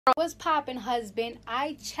What's poppin', husband?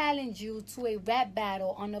 I challenge you to a rap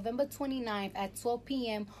battle on November 29th at 12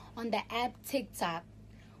 p.m. on the app TikTok.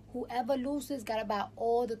 Whoever loses gotta buy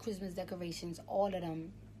all the Christmas decorations, all of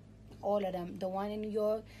them. All of them. The one in New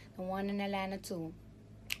York, the one in Atlanta too.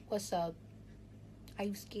 What's up? Are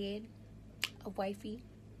you scared of wifey?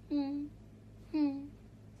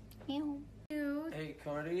 Hey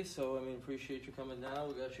Cardi, so appreciate you coming down.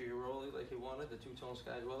 We got you your rollie like you wanted, the two-tone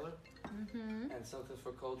sky dweller. And something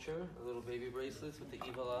for culture, a little baby bracelets with the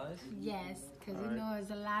evil eyes. Yes, because you know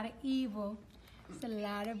there's a lot of evil. It's a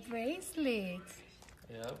lot of bracelets.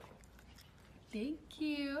 Yep. Thank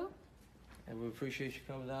you. And we appreciate you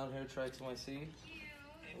coming down here, try XYC.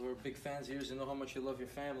 We're big fans of yours. You know how much you love your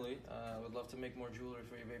family. Would love to make more jewelry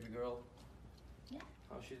for your baby girl. Yeah.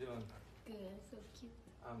 How's she doing? Good, so cute.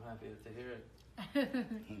 I'm happy to hear it.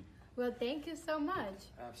 Well, thank you so much.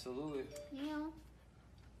 Absolutely. Yeah.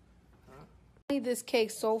 This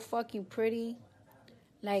cake's so fucking pretty.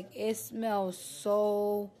 Like, it smells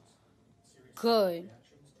so good.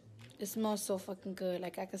 It smells so fucking good.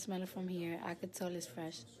 Like, I can smell it from here. I could tell it's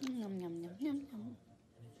fresh. Yum, yum, yum, yum, yum.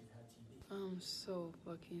 I'm so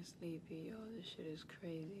fucking sleepy, yo. This shit is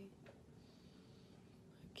crazy.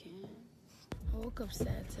 I can't. I woke up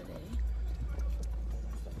sad today.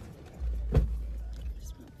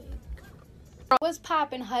 What's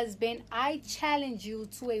poppin', husband? I challenge you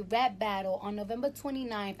to a rap battle on November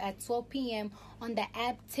 29th at 12 p.m. on the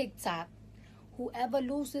app TikTok. Whoever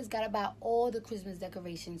loses gotta buy all the Christmas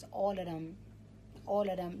decorations, all of them. All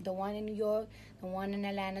of them. The one in New York, the one in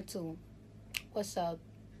Atlanta too. What's up?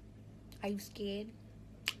 Are you scared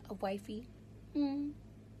of wifey?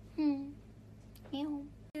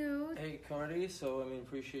 Hey Cardi, so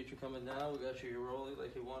appreciate you coming down. We got you your rollie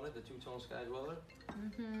like you wanted, the two-tone sky dweller.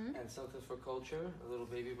 And something for culture, a little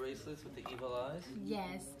baby bracelets with the evil eyes.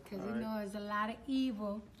 Yes, because you know there's a lot of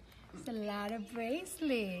evil. It's a lot of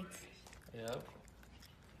bracelets. Yep.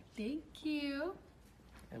 Thank you.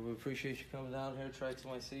 And we appreciate you coming down here, try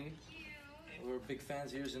XYC. We're big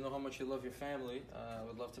fans of yours. You know how much you love your family.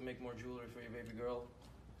 Would love to make more jewelry for your baby girl.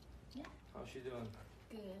 Yeah. How's she doing?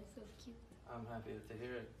 Good, so cute. I'm happy to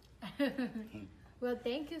hear it. Well,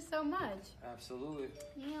 thank you so much. Absolutely.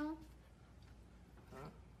 Yeah.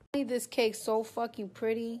 This cake's so fucking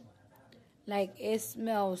pretty. Like, it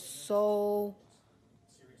smells so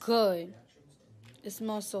good. It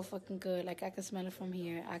smells so fucking good. Like, I can smell it from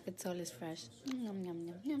here. I could tell it's fresh. Yum, yum,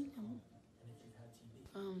 yum, yum, yum.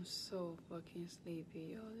 I'm so fucking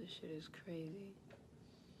sleepy, yo. This shit is crazy.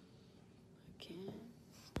 I can't.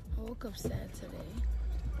 I woke up sad today.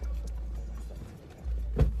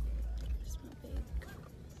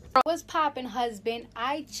 What's poppin', husband?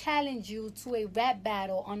 I challenge you to a rap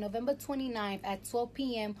battle on November 29th at 12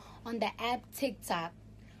 p.m. on the app TikTok.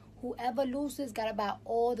 Whoever loses gotta buy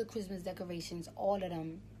all the Christmas decorations, all of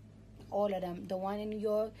them. All of them. The one in New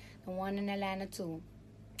York, the one in Atlanta too.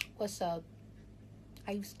 What's up?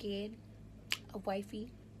 Are you scared of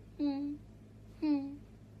wifey?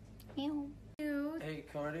 Hey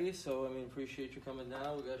Cardi, so appreciate you coming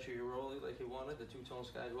down. We got you your rollie like you wanted, the two-tone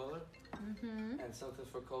sky dweller. And something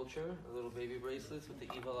for culture, a little baby bracelets with the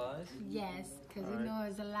evil eyes. Yes, because you know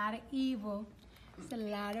there's a lot of evil. It's a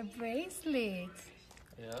lot of bracelets.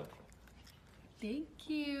 Yep. Thank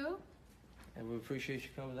you. And we appreciate you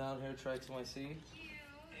coming down here, try XYC.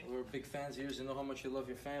 We're big fans of yours. You know how much you love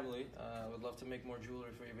your family. Would love to make more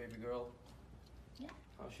jewelry for your baby girl. Yeah.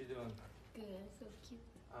 How's she doing? Good, so cute.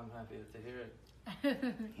 I'm happy to hear it.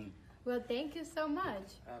 Well, thank you so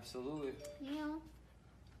much. Absolutely. Yeah.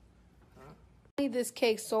 This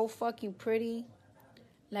cake's so fucking pretty.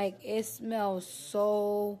 Like, it smells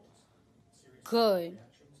so good.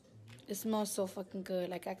 It smells so fucking good.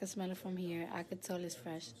 Like, I can smell it from here. I could tell it's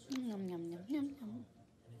fresh. Yum, yum, yum, yum, yum.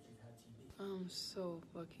 I'm so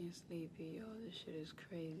fucking sleepy, yo. This shit is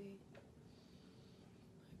crazy.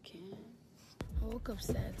 I can't. I woke up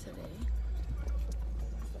sad today.